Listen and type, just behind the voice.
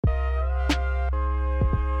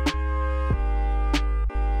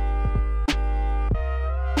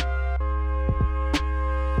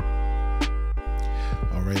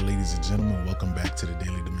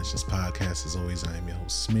Dimensions podcast. As always, I am your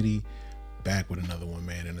host, Smitty, back with another one,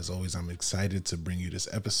 man. And as always, I'm excited to bring you this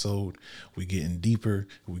episode. We're getting deeper,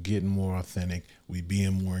 we're getting more authentic, we're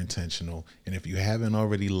being more intentional. And if you haven't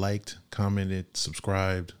already liked, commented,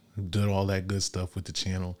 subscribed, did all that good stuff with the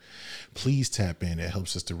channel, please tap in. It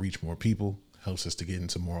helps us to reach more people, helps us to get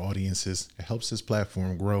into more audiences. It helps this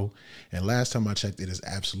platform grow. And last time I checked, it is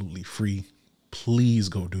absolutely free. Please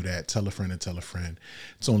go do that. Tell a friend and tell a friend.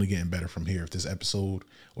 It's only getting better from here. If this episode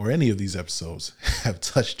or any of these episodes have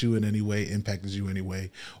touched you in any way, impacted you in any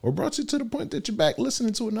way, or brought you to the point that you're back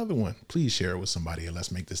listening to another one, please share it with somebody and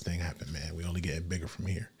let's make this thing happen, man. We only get bigger from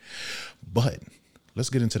here. But let's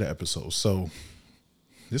get into the episode. So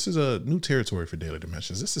this is a new territory for Daily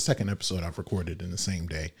Dimensions. This is the second episode I've recorded in the same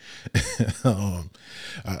day.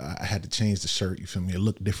 I had to change the shirt. You feel me? It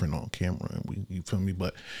looked different on camera, and you feel me?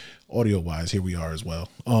 But audio wise, here we are as well.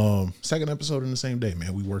 Second episode in the same day,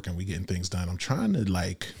 man. We working, we getting things done. I'm trying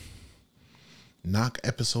to knock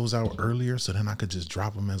episodes out earlier so then I could just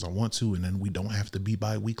drop them as I want to, and then we don't have to be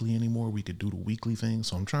bi-weekly anymore. We could do the weekly thing.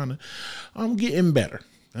 So I'm getting better.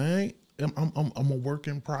 All right. I'm a work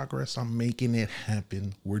in progress. I'm making it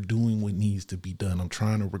happen. We're doing what needs to be done. I'm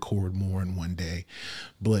trying to record more in one day,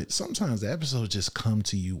 but sometimes the episodes just come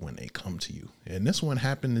to you when they come to you. And this one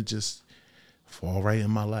happened to just fall right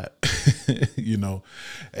in my lap. You know,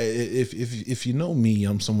 if you know me,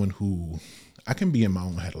 I'm someone who I can be in my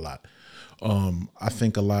own head a lot. I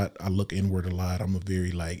think a lot. I look inward a lot. I'm a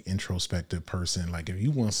very introspective person. Like if you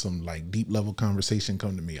want some deep level conversation,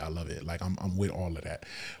 come to me. I love it. I'm with all of that.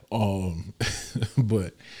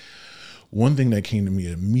 But one thing that came to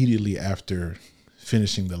me immediately after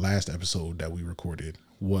finishing the last episode that we recorded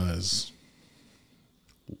was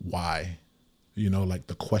why,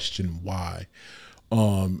 the question why.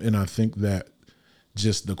 And I think that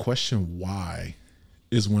just the question why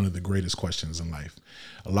is one of the greatest questions in life.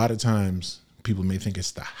 A lot of times people may think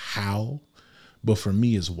it's the how, but for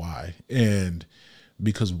me it's why. And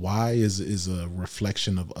because why is a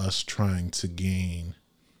reflection of us trying to gain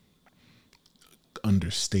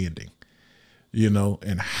understanding,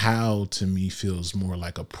 and how to me feels more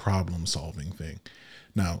like a problem solving thing.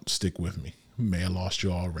 Now stick with me. May have lost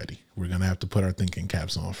you already. We're going to have to put our thinking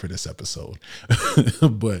caps on for this episode.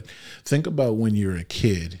 But think about when you're a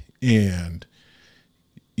kid, and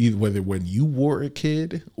either whether when you were a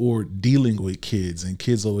kid or dealing with kids, and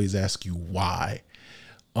kids always ask you why.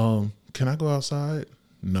 Can I go outside?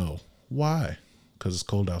 No. Why? Because it's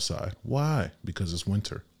cold outside. Why? Because it's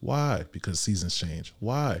winter. Why? Because seasons change.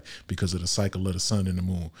 Why? Because of the cycle of the sun and the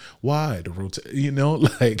moon. Why? The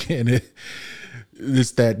and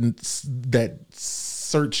it's that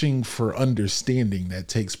searching for understanding that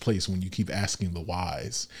takes place when you keep asking the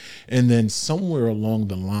whys. And then somewhere along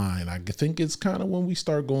the line, I think it's kind of when we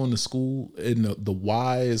start going to school, and the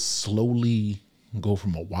whys slowly go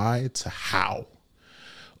from a why to how.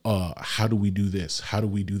 How do we do this? How do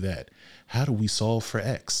we do that? How do we solve for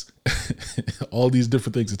X? All these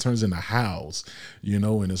different things. It turns into hows,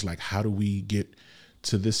 and it's how do we get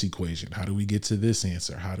to this equation? How do we get to this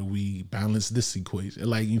answer? How do we balance this equation?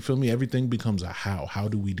 You feel me? Everything becomes a how. How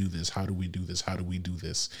do we do this? How do we do this? How do we do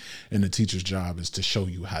this? And the teacher's job is to show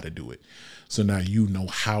you how to do it. So now you know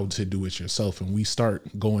how to do it yourself. And we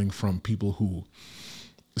start going from people who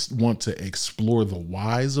want to explore the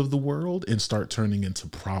whys of the world and start turning into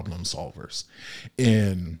problem solvers.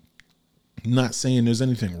 And not saying there's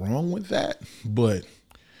anything wrong with that, but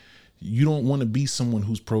you don't want to be someone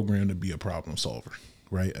who's programmed to be a problem solver,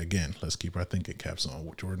 right? Again, let's keep our thinking caps on.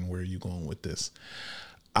 Jordan, where are you going with this?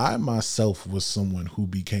 I myself was someone who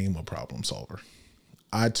became a problem solver.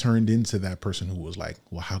 I turned into that person who was like,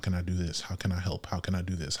 well, how can I do this? How can I help? How can I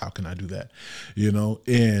do this? How can I do that?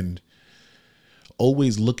 And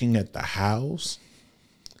always looking at the hows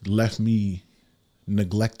left me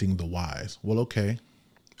neglecting the whys. Well, okay,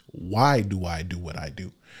 why do I do what I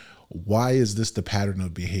do? Why is this the pattern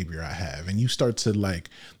of behavior I have? And you start to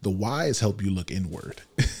the whys help you look inward.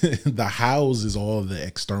 The hows is all the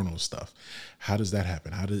external stuff. How does that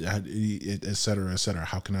happen? Et cetera, et cetera.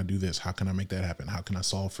 How can I do this? How can I make that happen? How can I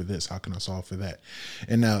solve for this? How can I solve for that?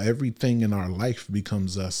 And now everything in our life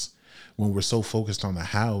becomes us. When we're so focused on the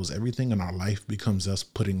hows, everything in our life becomes us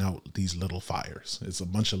putting out these little fires. It's a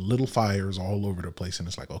bunch of little fires all over the place. And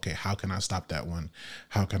it's okay, how can I stop that one?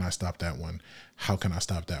 How can I stop that one? How can I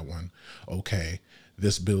stop that one? Okay,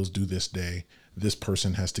 this bill's due this day. This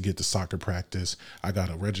person has to get to soccer practice. I got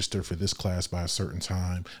to register for this class by a certain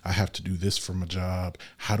time. I have to do this for my job.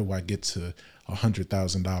 How do I get to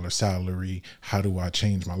 $100,000 salary. How do I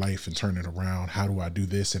change my life and turn it around? How do I do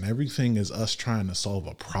this? And everything is us trying to solve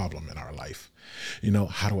a problem in our life.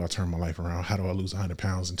 How do I turn my life around? How do I lose 100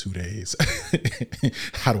 pounds in 2 days?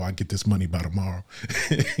 How do I get this money by tomorrow?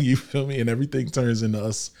 You feel me? And everything turns into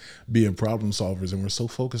us being problem solvers. And we're so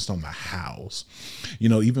focused on the hows,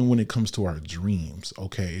 even when it comes to our dreams.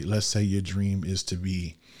 Okay, let's say your dream is to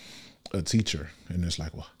be a teacher. And it's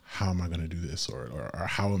like, well, how am I going to do this? Or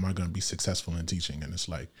how am I going to be successful in teaching? And it's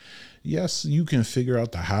like, yes, you can figure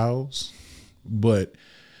out the hows, but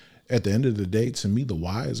at the end of the day, to me, the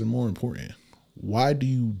whys are more important. Why do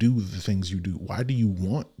you do the things you do? Why do you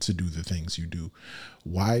want to do the things you do?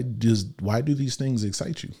 Why do these things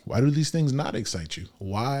excite you? Why do these things not excite you?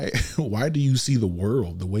 Why do you see the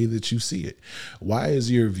world the way that you see it? Why is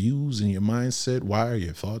your views and your mindset? Why are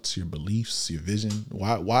your thoughts, your beliefs, your vision?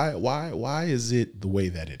 Why is it the way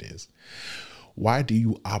that it is? Why do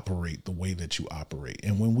you operate the way that you operate?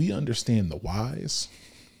 And when we understand the whys,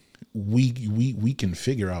 we can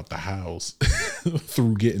figure out the hows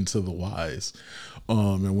through getting to the whys.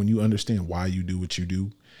 And when you understand why you do what you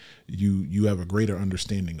do, you have a greater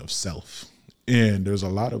understanding of self. And there's a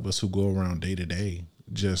lot of us who go around day to day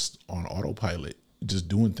just on autopilot, just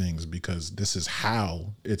doing things because this is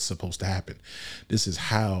how it's supposed to happen. This is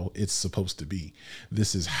how it's supposed to be.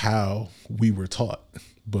 This is how we were taught,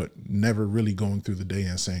 but never really going through the day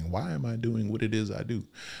and saying, why am I doing what it is I do?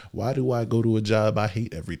 Why do I go to a job I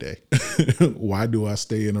hate every day? Why do I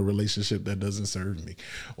stay in a relationship that doesn't serve me?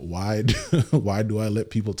 Why do I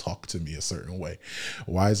let people talk to me a certain way?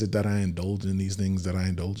 Why is it that I indulge in these things that I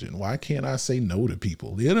indulge in? Why can't I say no to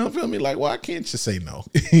people? Feel me? Like, why can't you say no?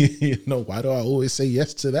 Why do I always say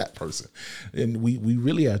yes to that person? And we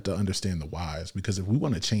really have to understand the whys, because if we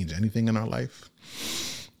want to change anything in our life,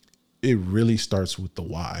 it really starts with the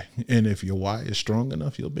why. And if your why is strong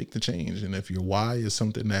enough, you'll make the change. And if your why is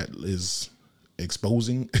something that is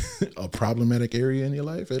exposing a problematic area in your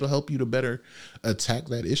life, it'll help you to better attack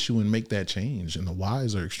that issue and make that change. And the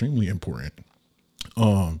whys are extremely important.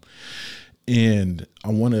 And I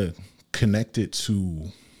want to connect it to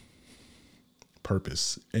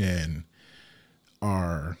purpose and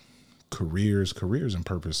our careers and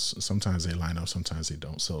purpose. Sometimes they line up, sometimes they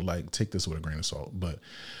don't. So like, take this with a grain of salt, but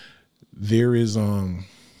there is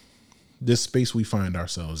this space we find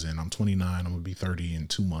ourselves in. I'm 29, I'm gonna be 30 in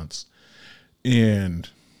 2 months. And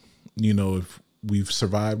if we've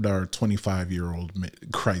survived our 25-year-old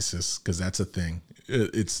crisis, because that's a thing,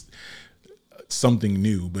 it's something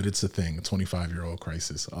new, but it's a thing, a 25-year-old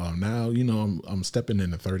crisis. Now, I'm stepping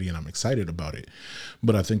into 30 and I'm excited about it.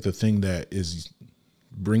 But I think the thing that is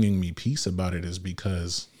bringing me peace about it is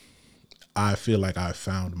because I feel like I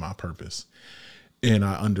found my purpose. And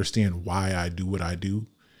I understand why I do what I do.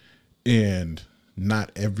 And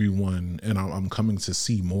not everyone, and I'm coming to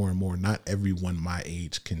see more and more, not everyone my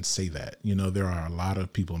age can say that. There are a lot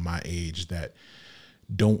of people my age that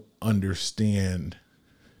don't understand.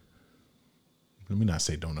 Let me not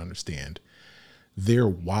say don't understand. Their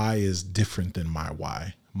why is different than my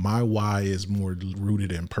why. My why is more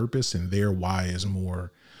rooted in purpose, and their why is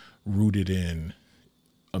more rooted in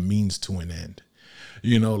a means to an end.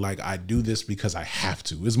 Like, I do this because I have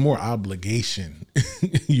to. It's more obligation.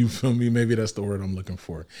 You feel me? Maybe that's the word I'm looking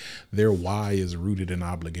for. Their why is rooted in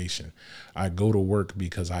obligation. I go to work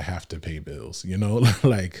because I have to pay bills,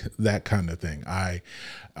 like that kind of thing. I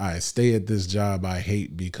stay at this job I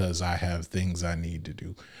hate because I have things I need to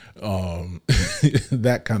do.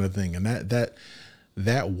 That kind of thing. And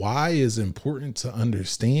that why is important to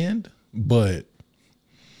understand, but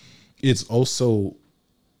it's also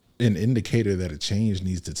an indicator that a change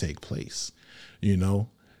needs to take place,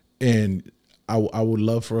 and I would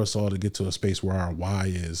love for us all to get to a space where our why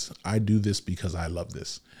is, I do this because I love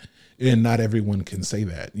this. And not everyone can say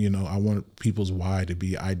that. I want people's why to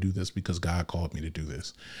be, I do this because God called me to do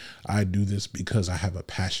this. I do this because I have a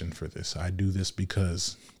passion for this. I do this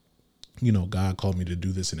because God called me to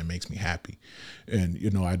do this and it makes me happy. And,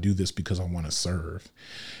 I do this because I want to serve.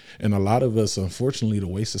 And a lot of us, unfortunately, the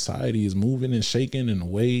way society is moving and shaking and the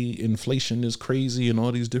way inflation is crazy and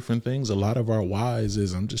all these different things, a lot of our whys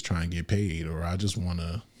is, I'm just trying to get paid, or I just want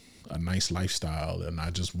a nice lifestyle, and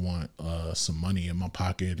I just want some money in my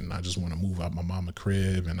pocket, and I just want to move out my mama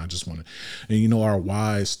crib, and I just want to, and our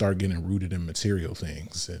whys start getting rooted in material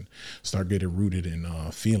things and start getting rooted in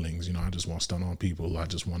feelings. I just want to stun on people. I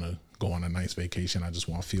just want to go on a nice vacation. I just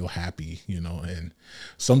want to feel happy, and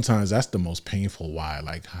sometimes that's the most painful why.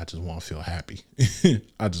 Like, I just want to feel happy.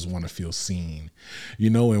 I just want to feel seen,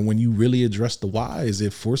 and when you really address the whys,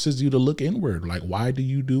 it forces you to look inward. Like, why do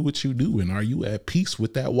you do what you do? And are you at peace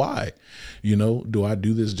with that why? Do I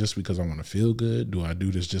do this just because I want to feel good? Do I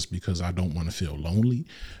do this just because I don't want to feel lonely?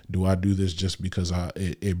 Do I do this just because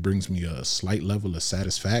it brings me a slight level of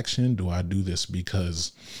satisfaction? Do I do this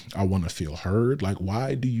because I want to feel heard? Like,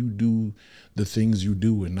 why do you do the things you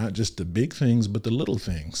do, and not just the big things, but the little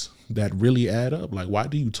things that really add up? Like, why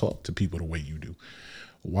do you talk to people the way you do?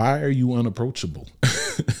 Why are you unapproachable?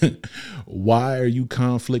 Why are you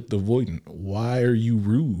conflict avoidant? Why are you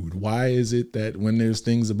rude? Why is it that when there's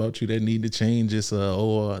things about you that need to change, it's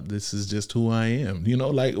this is just who I am?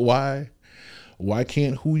 Like, why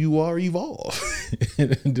can't who you are evolve?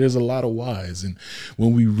 There's a lot of whys. And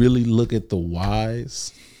when we really look at the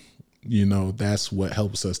whys, that's what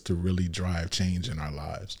helps us to really drive change in our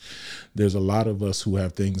lives. There's a lot of us who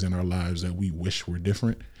have things in our lives that we wish were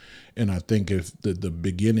different. And I think if the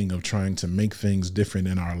beginning of trying to make things different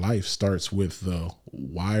in our life starts with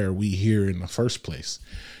why are we here in the first place?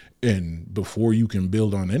 And before you can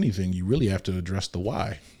build on anything, you really have to address the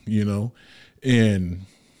why, and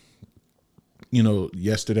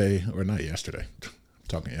yesterday, or not yesterday, I'm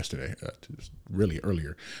talking yesterday, really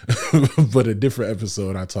earlier, but a different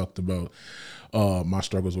episode, I talked about my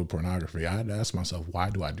struggles with pornography. I had to ask myself,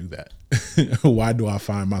 why do I do that? Why do I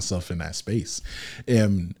find myself in that space?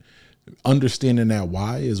 And understanding that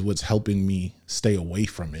why is what's helping me stay away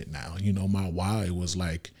from it now. My why was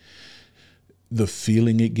like the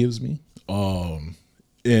feeling it gives me.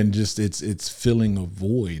 And just it's filling a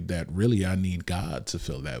void that really I need God to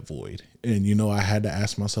fill that void. And I had to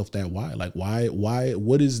ask myself that why. Like, why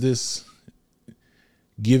what is this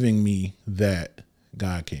giving me that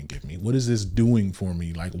God can't give me? What is this doing for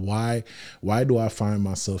me? Like, why do I find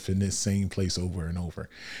myself in this same place over and over?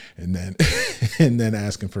 And then and then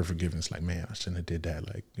asking for forgiveness, like, man, I shouldn't have did that.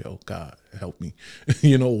 Like, God, help me.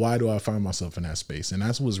 Why do I find myself in that space? And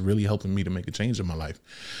that's what's really helping me to make a change in my life.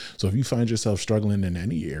 So if you find yourself struggling in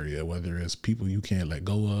any area, whether it's people you can't let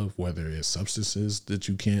go of, whether it's substances that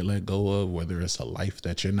you can't let go of, whether it's a life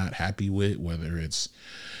that you're not happy with, whether it's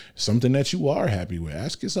something that you are happy with,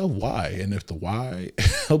 ask yourself why. And if the why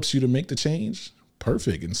helps you to make the change,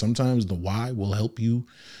 perfect. And sometimes the why will help you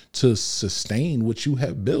to sustain what you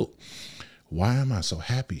have built. Why am I so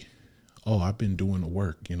happy? Oh, I've been doing the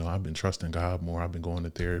work. I've been trusting God more. I've been going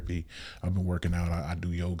to therapy. I've been working out. I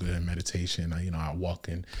do yoga and meditation. I walk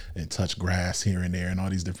and touch grass here and there and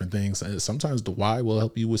all these different things. Sometimes the why will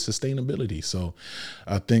help you with sustainability. So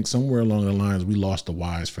I think somewhere along the lines, we lost the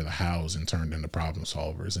whys for the hows and turned into problem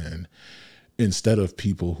solvers. And instead of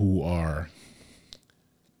people who are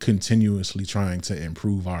continuously trying to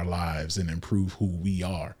improve our lives and improve who we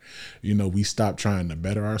are, we stop trying to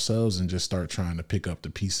better ourselves and just start trying to pick up the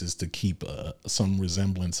pieces to keep some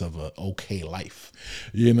resemblance of a okay life,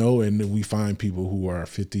 and we find people who are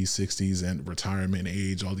 50s, 60s and retirement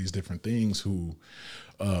age, all these different things, who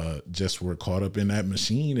just were caught up in that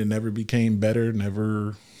machine and never became better,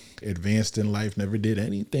 never advanced in life, never did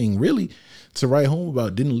anything really to write home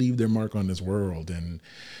about, didn't leave their mark on this world. And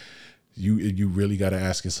you really got to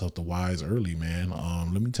ask yourself the whys early, man.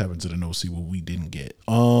 Let me tap into the notes, see what we didn't get.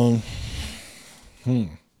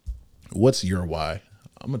 What's your why?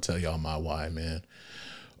 I'm gonna tell y'all my why, man.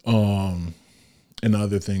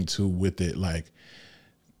 Another thing too with it, like,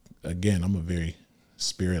 again, I'm a very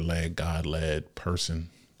spirit-led, God-led person.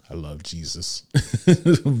 I love Jesus,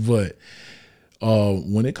 but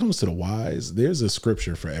when it comes to the whys, there's a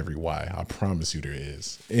scripture for every why. I promise you there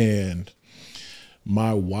is. And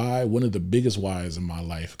my why, one of the biggest whys in my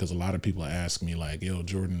life, because a lot of people ask me like, yo,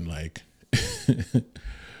 Jordan, like,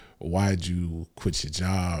 why'd you quit your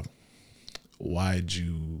job? Why'd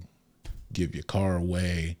you give your car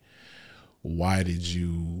away? Why did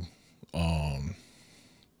you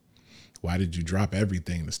drop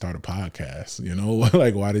everything to start a podcast?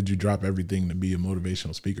 Like, why did you drop everything to be a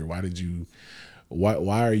motivational speaker? Why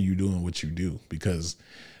are you doing what you do? Because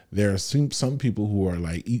there are some people who are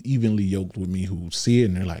like evenly yoked with me who see it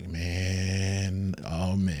and they're like, man,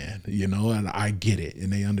 oh man, and I get it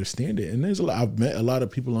and they understand it. And I've met a lot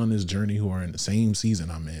of people on this journey who are in the same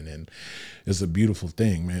season I'm in, and it's a beautiful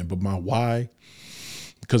thing, man. But my why,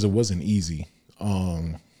 because it wasn't easy.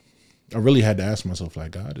 I really had to ask myself,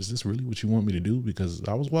 like, God, is this really what you want me to do? Because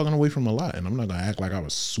I was walking away from a lot, and I'm not going to act like I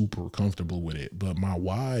was super comfortable with it. But my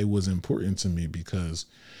why was important to me because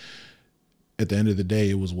at the end of the day,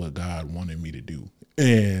 it was what God wanted me to do.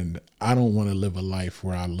 And I don't want to live a life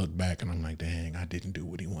where I look back and I'm like, dang, I didn't do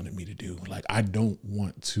what he wanted me to do. Like, I don't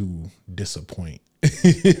want to disappoint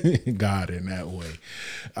God in that way.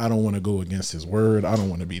 I don't want to go against his word. I don't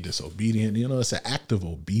want to be disobedient. You know, it's an act of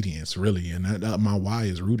obedience, really. And my why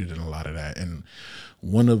is rooted in a lot of that. And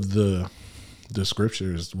one of the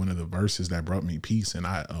scriptures, one of the verses that brought me peace, and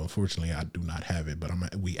unfortunately I do not have it, but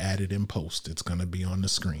we add it in post. It's going to be on the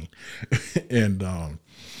screen. And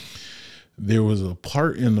there was a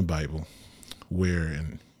part in the Bible where,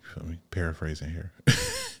 and paraphrasing here,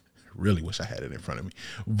 really wish I had it in front of me,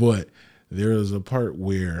 but there is a part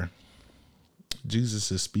where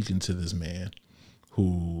Jesus is speaking to this man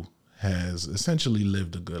who has essentially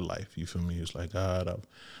lived a good life. You feel me? He's like, God, I've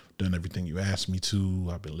done everything you asked me to.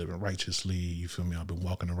 I've been living righteously. You feel me? I've been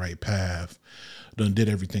walking the right path. Did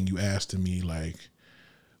everything you asked of me. Like,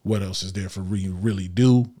 what else is there for me to really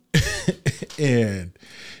do? And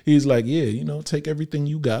he's like, yeah, take everything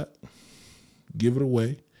you got, give it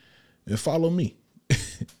away, and follow me.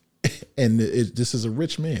 And this is a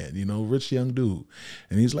rich man, rich young dude.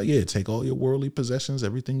 And he's like, yeah, take all your worldly possessions,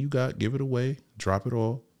 everything you got, give it away, drop it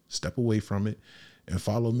all, step away from it, and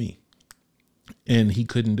follow me. And he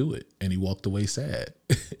couldn't do it. And he walked away sad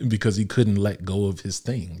because he couldn't let go of his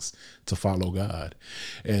things to follow God.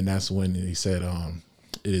 And that's when he said,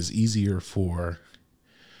 it is easier for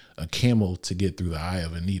a camel to get through the eye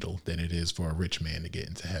of a needle than it is for a rich man to get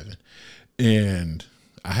into heaven. And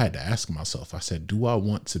I had to ask myself, I said, do I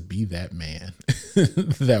want to be that man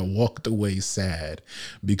that walked away sad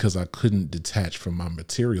because I couldn't detach from my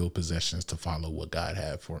material possessions to follow what God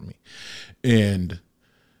had for me? And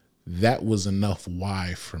that was enough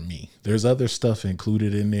why for me. There's other stuff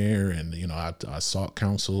included in there. And, I sought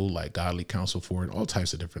counsel, like godly counsel for it, all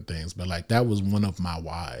types of different things. But like, that was one of my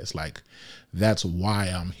whys. Like, that's why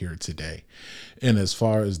I'm here today. And as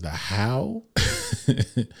far as the how,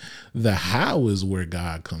 the how is where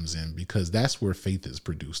God comes in, because that's where faith is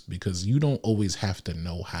produced, because you don't always have to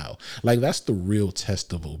know how. Like, that's the real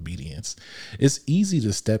test of obedience. It's easy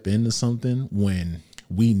to step into something when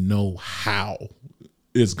we know how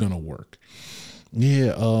it's going to work.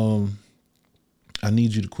 Yeah. I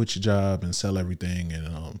need you to quit your job and sell everything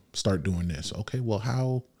and start doing this. Okay. Well,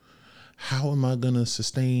 how am I going to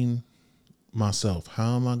sustain myself?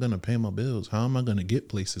 How am I going to pay my bills? How am I going to get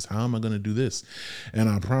places? How am I going to do this? And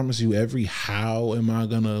I promise you, every how am I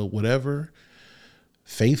going to whatever,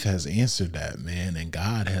 faith has answered that, man. And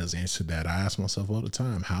God has answered that. I ask myself all the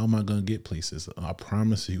time, how am I going to get places? I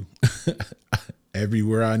promise you,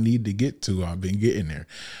 everywhere I need to get to, I've been getting there.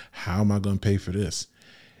 How am I going to pay for this?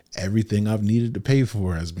 Everything I've needed to pay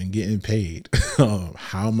for has been getting paid.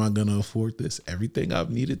 How am I going to afford this? Everything I've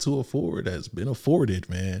needed to afford has been afforded,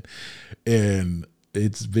 man. And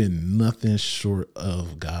it's been nothing short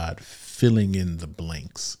of God filling in the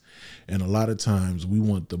blanks. And a lot of times we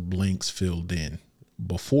want the blanks filled in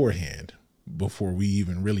beforehand, before we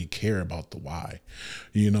even really care about the why.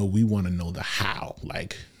 We want to know the how.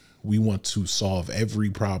 Like, we want to solve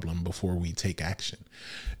every problem before we take action.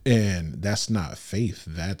 And that's not faith.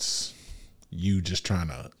 That's you just trying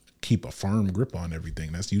to keep a firm grip on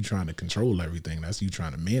everything. That's you trying to control everything. That's you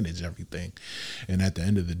trying to manage everything. And at the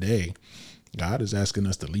end of the day, God is asking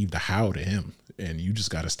us to leave the how to him. And you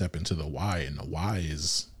just got to step into the why. And the why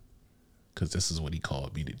is because this is what he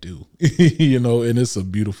called me to do, and it's a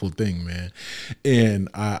beautiful thing, man. And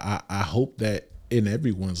I hope that in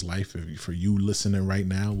everyone's life, for you listening right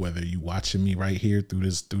now, whether you watching me right here through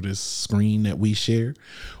this screen that we share,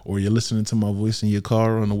 or you're listening to my voice in your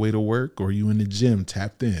car on the way to work, or you in the gym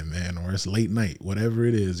tapped in, man, or it's late night, whatever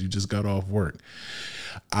it is, you just got off work.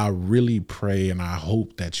 I really pray and I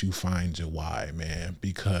hope that you find your why, man,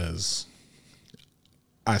 because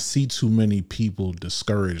I see too many people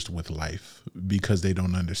discouraged with life because they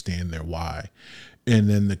don't understand their why. And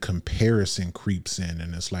then the comparison creeps in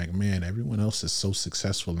and it's like, man, everyone else is so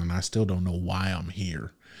successful and I still don't know why I'm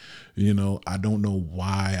here. I don't know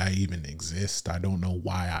why I even exist. I don't know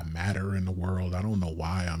why I matter in the world. I don't know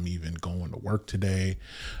why I'm even going to work today.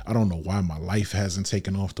 I don't know why my life hasn't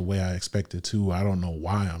taken off the way I expected to. I don't know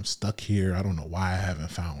why I'm stuck here. I don't know why I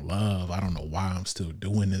haven't found love. I don't know why I'm still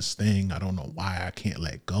doing this thing. I don't know why I can't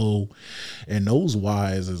let go. And those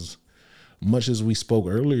whys, as much as we spoke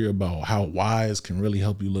earlier about how whys can really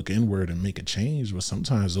help you look inward and make a change, but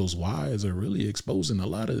sometimes those whys are really exposing a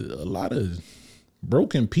lot of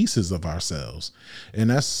broken pieces of ourselves.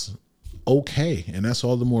 And that's okay. And that's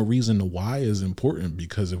all the more reason the why is important,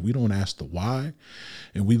 because if we don't ask the why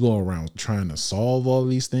and we go around trying to solve all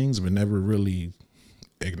these things, but never really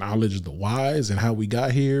acknowledge the whys and how we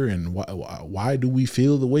got here and why do we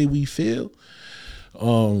feel the way we feel,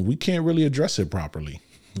 we can't really address it properly.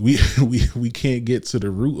 We can't get to the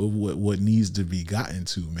root of what needs to be gotten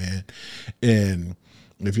to, man. And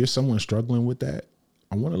if you're someone struggling with that,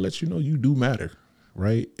 I want to let you know you do matter,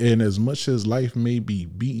 right? And as much as life may be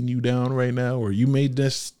beating you down right now, or you may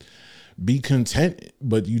just be content,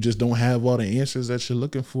 but you just don't have all the answers that you're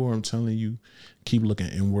looking for, I'm telling you, keep looking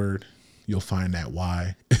inward. You'll find that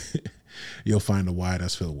why. You'll find the why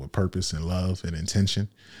that's filled with purpose and love and intention.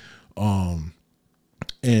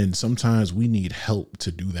 And sometimes we need help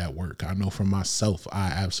to do that work. I know for myself, I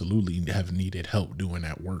absolutely have needed help doing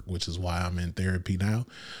that work, which is why I'm in therapy now.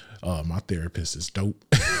 My therapist is dope.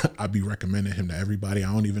 I be recommending him to everybody.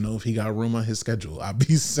 I don't even know if he got room on his schedule. I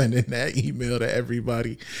be sending that email to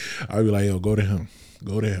everybody. I be like, yo, go to him.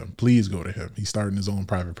 Go to him. Please go to him. He's starting his own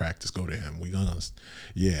private practice. Go to him.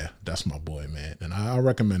 Yeah, that's my boy, man. And I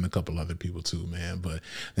recommend a couple other people too, man. But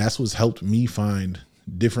that's what's helped me find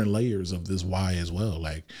different layers of this why as well.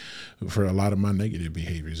 Like for a lot of my negative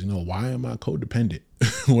behaviors, why am I codependent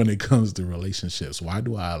when it comes to relationships? Why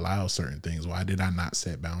do I allow certain things? Why did I not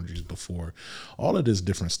set boundaries before? All of this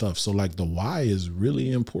different stuff. So like the why is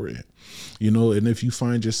really important, and if you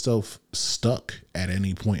find yourself stuck at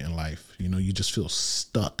any point in life, you just feel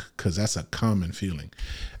stuck, because that's a common feeling.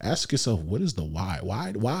 Ask yourself, what is the why?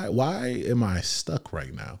 Why am I stuck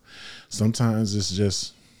right now? Sometimes it's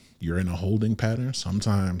just you're in a holding pattern.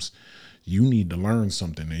 Sometimes you need to learn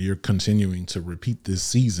something and you're continuing to repeat this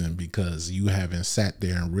season because you haven't sat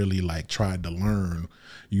there and really like tried to learn.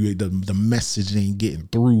 The message ain't getting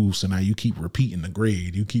through. So now you keep repeating the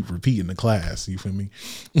grade. You keep repeating the class. You feel me?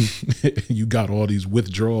 You got all these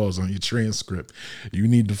withdrawals on your transcript. You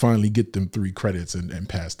need to finally get them 3 credits and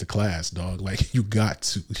pass the class, dog. Like you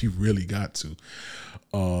really got to.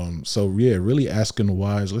 So yeah, really asking the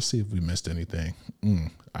whys. Let's see if we missed anything.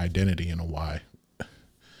 Identity and a why.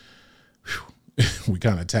 We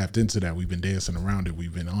kind of tapped into that. We've been dancing around it.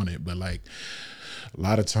 We've been on it, but like a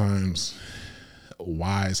lot of times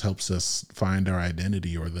whys helps us find our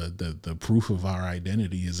identity, or the proof of our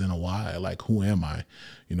identity is in a why. Like, who am I?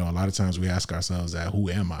 A lot of times we ask ourselves that, who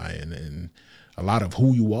am I? And a lot of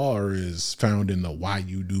who you are is found in the why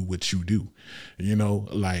you do what you do.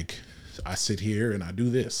 Like I sit here and I do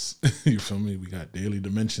this. You feel me? We got daily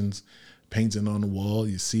dimensions painting on the wall.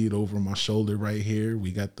 You see it over my shoulder right here.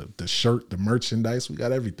 We got the shirt, the merchandise, we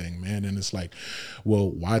got everything, man. And it's like, well,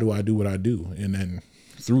 why do I do what I do? And then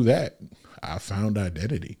through that, I found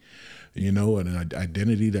identity, and an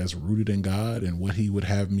identity that's rooted in God and what he would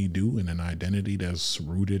have me do, and an identity that's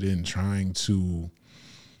rooted in trying to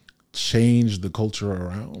change the culture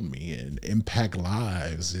around me and impact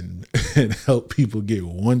lives and help people get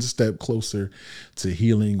one step closer to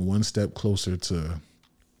healing, one step closer to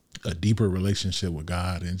a deeper relationship with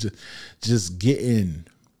God, and just getting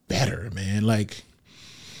better, man. Like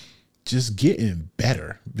just getting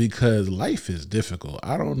better, because life is difficult.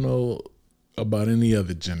 I don't know about any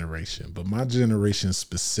other generation, but my generation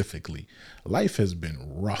specifically, life has been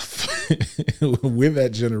rough. We're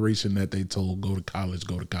that generation that they told, go to college,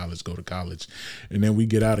 go to college, go to college. And then we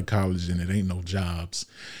get out of college and it ain't no jobs.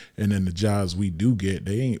 And then the jobs we do get,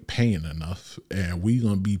 they ain't paying enough. And we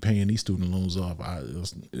going to be paying these student loans off.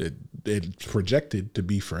 It's projected to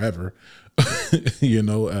be forever,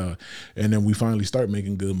 and then we finally start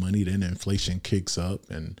making good money. Then inflation kicks up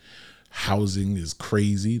and housing is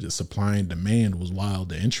crazy. The supply and demand was wild.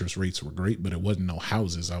 The interest rates were great, but it wasn't no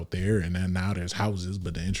houses out there. And then now there's houses,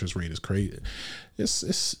 but the interest rate is crazy.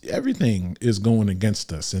 It's everything is going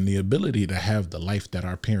against us, and the ability to have the life that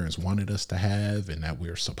our parents wanted us to have and that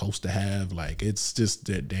we're supposed to have. Like, it's just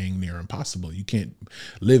that dang near impossible. You can't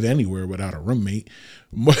live anywhere without a roommate.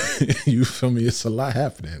 You feel me? It's a lot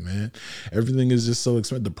happening, man. Everything is just so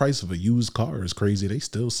expensive. The price of a used car is crazy. They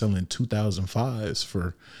still selling 2005s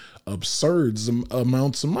for absurd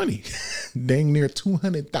amounts of money. Dang near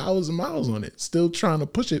 200,000 miles on it. Still trying to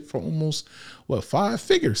push it for almost 5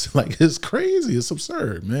 figures. Like, it's crazy. It's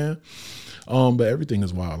absurd, man. But everything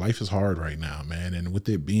is wild. Life is hard right now, man. And with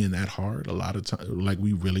it being that hard, a lot of time, like,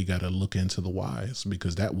 we really got to look into the whys,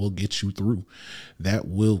 because that will get you through. That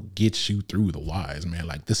will get you through the whys, man.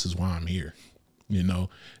 Like, this is why I'm here.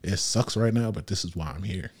 It sucks right now, but this is why I'm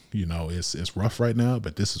here. It's rough right now,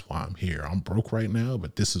 but this is why I'm here. I'm broke right now,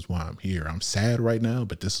 but this is why I'm here. I'm sad right now,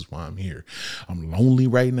 but this is why I'm here. I'm lonely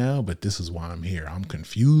right now, but this is why I'm here. I'm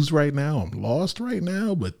confused right now. I'm lost right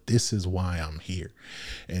now, but this is why I'm here.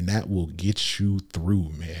 And that will get you through,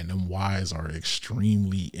 man. Them whys are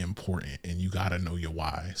extremely important, and you got to know your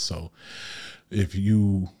why. So if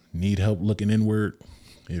you need help looking inward,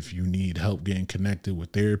 If you need help getting connected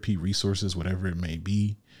with therapy, resources, whatever it may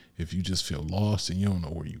be, if you just feel lost and you don't know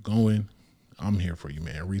where you're going, I'm here for you,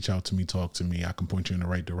 man. Reach out to me, talk to me. I can point you in the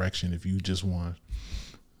right direction. If you just want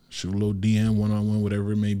shoot a little DM one-on-one,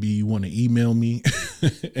 whatever it may be. You want to email me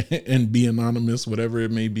and be anonymous, whatever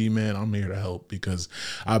it may be, man, I'm here to help, because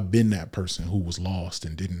I've been that person who was lost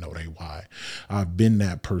and didn't know they why. I've been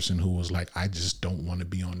that person who was like, I just don't want to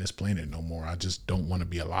be on this planet no more. I just don't want to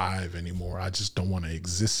be alive anymore. I just don't want to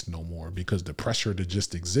exist no more, because the pressure to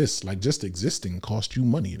just exist, like just existing, costs you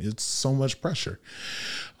money. It's so much pressure.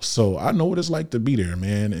 So I know what it's like to be there,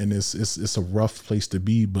 man. And it's a rough place to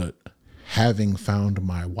be, but having found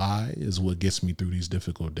my why is what gets me through these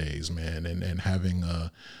difficult days, man. And having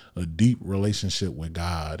a deep relationship with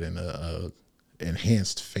God and a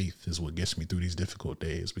enhanced faith is what gets me through these difficult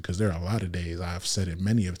days, because there are a lot of days, I've said it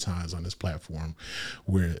many of times on this platform,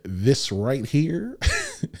 where this right here,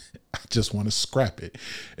 I just want to scrap it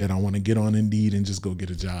and I want to get on Indeed and just go get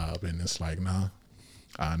a job. And it's like, nah,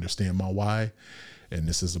 I understand my why. And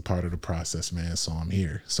this is a part of the process, man. So I'm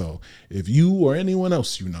here. So if you or anyone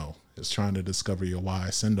else is trying to discover your why,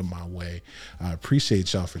 send them my way. I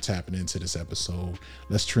appreciate y'all for tapping into this episode.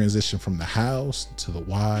 Let's transition from the hows to the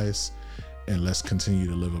whys, and let's continue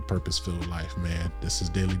to live a purpose-filled life, man. This is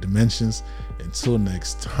Daily Dimensions. Until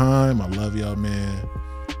next time, I love y'all, man.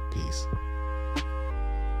 Peace.